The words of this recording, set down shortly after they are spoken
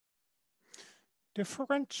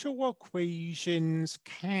Differential equations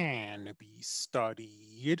can be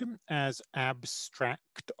studied as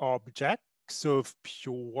abstract objects of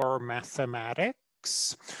pure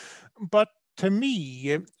mathematics, but to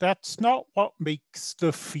me, that's not what makes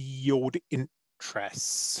the field interesting.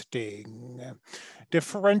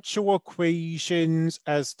 Differential equations,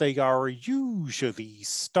 as they are usually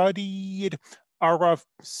studied, are a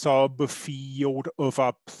subfield of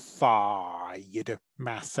applied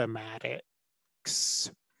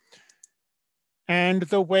mathematics. And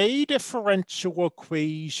the way differential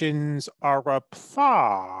equations are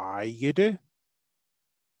applied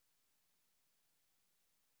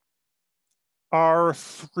are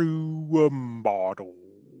through models.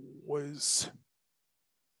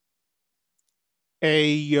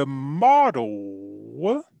 A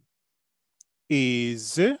model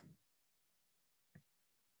is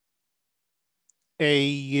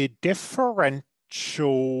a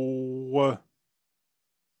differential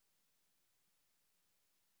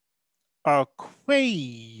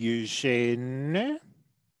equation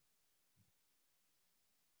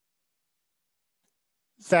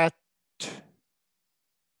that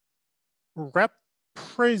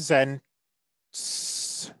represents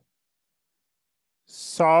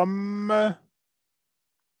some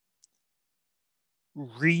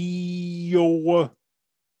real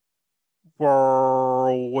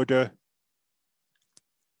world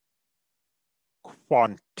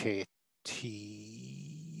quantity.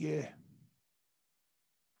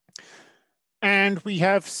 And we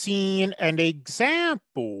have seen an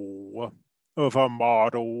example of a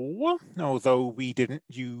model, although we didn't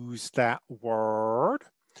use that word.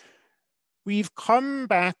 We've come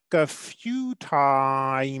back a few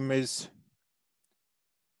times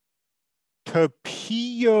to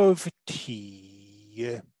P of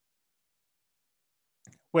t,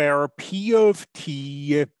 where P of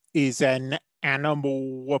t is an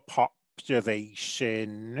animal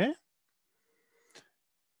population,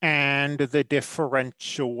 and the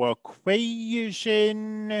differential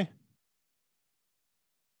equation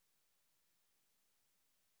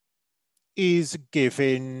is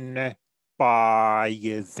given by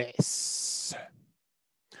this.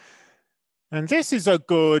 And this is a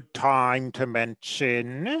good time to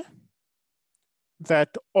mention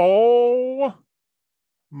that all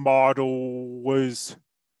models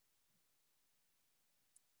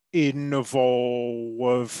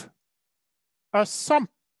involve assumptions.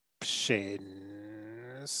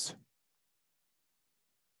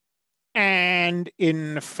 And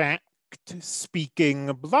in fact,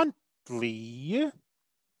 speaking bluntly,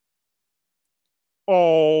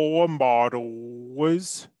 all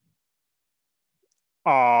models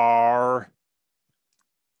are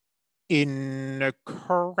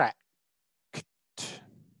incorrect.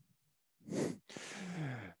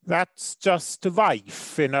 That's just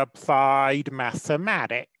life in applied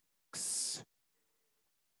mathematics.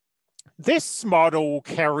 This model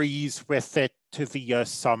carries with it the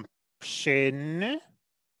assumption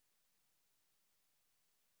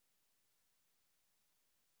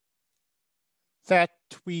that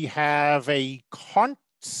we have a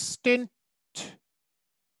constant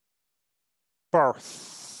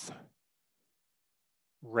birth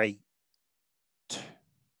rate.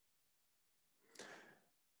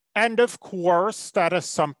 And of course, that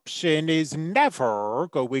assumption is never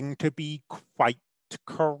going to be quite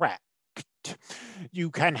correct. You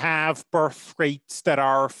can have birth rates that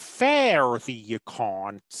are fairly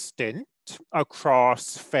constant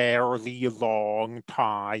across fairly long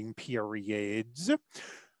time periods,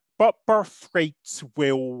 but birth rates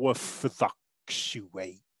will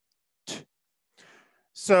fluctuate.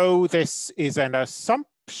 So this is an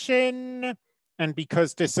assumption, and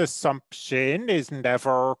because this assumption is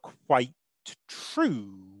never quite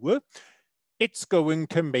true, it's going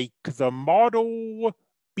to make the model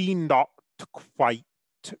be not quite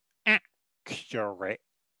accurate.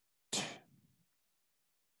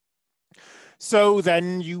 So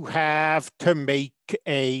then you have to make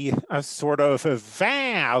a sort of a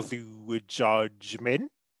value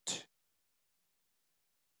judgment.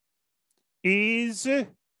 Is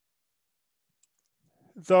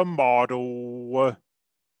the model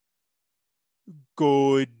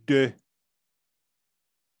good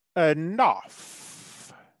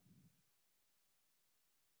enough?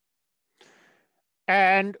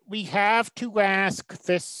 And we have to ask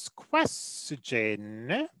this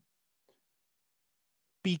question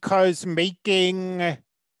because making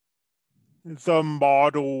the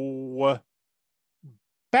model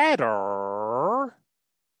better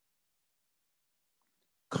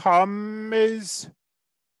comes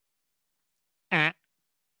at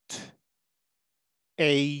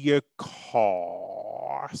a cost.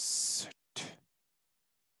 cost.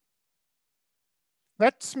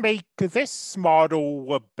 Let's make this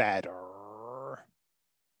model better.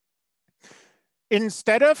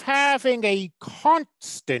 Instead of having a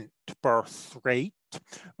constant birth rate,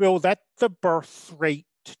 we'll let the birth rate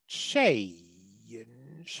change.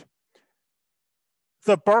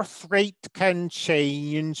 The birth rate can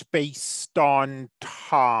change based on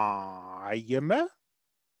time.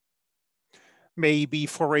 Maybe,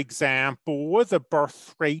 for example, the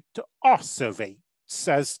birth rate oscillates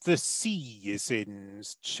as the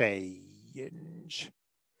seasons change.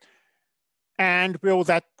 And we'll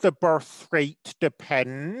let the birth rate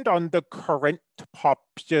depend on the current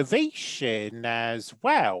population as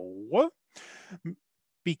well,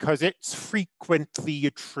 because it's frequently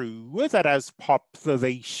true that as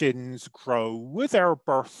populations grow, their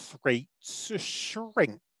birth rates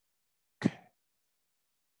shrink.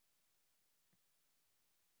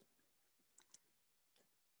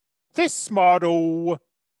 This model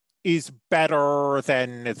is better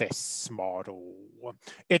than this model.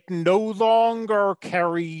 It no longer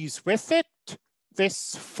carries with it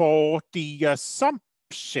this faulty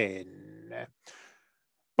assumption.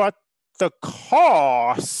 But the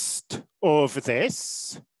cost of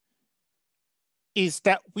this is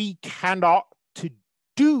that we cannot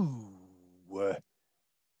do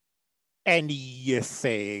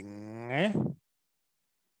anything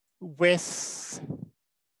with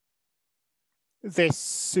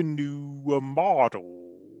this new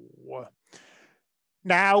model.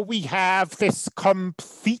 Now we have this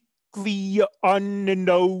completely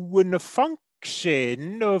unknown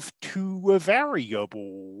function of two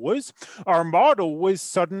variables. Our model is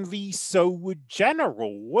suddenly so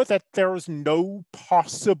general that there's no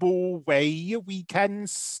possible way we can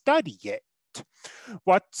study it.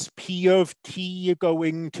 What's P of t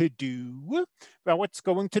going to do? Well, it's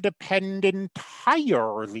going to depend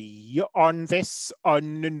entirely on this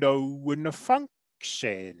unknown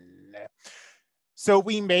function. So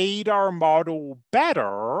we made our model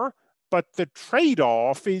better, but the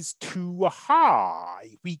trade-off is too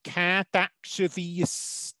high. We can't actually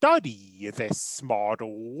study this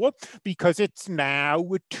model because it's now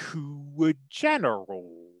too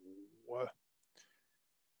general.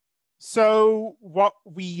 So what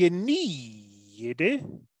we need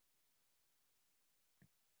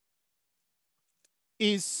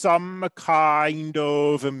is some kind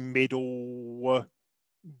of middle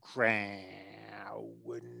ground.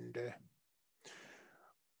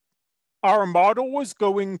 Our model is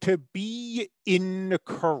going to be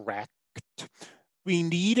incorrect. We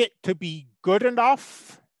need it to be good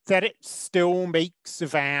enough that it still makes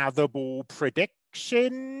valuable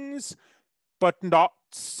predictions, but not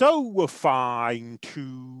so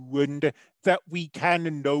fine-tuned that we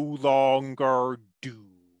can no longer do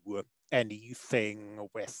anything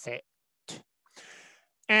with it.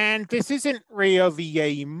 And this isn't really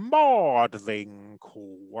a modeling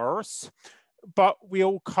course, but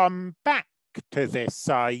we'll come back to this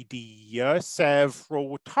idea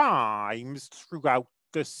several times throughout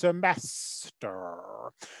the semester,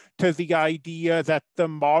 to the idea that the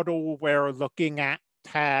model we're looking at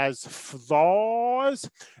has flaws,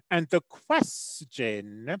 and the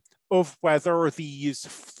question of whether these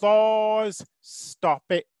flaws stop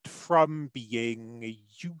it from being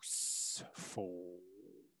useful.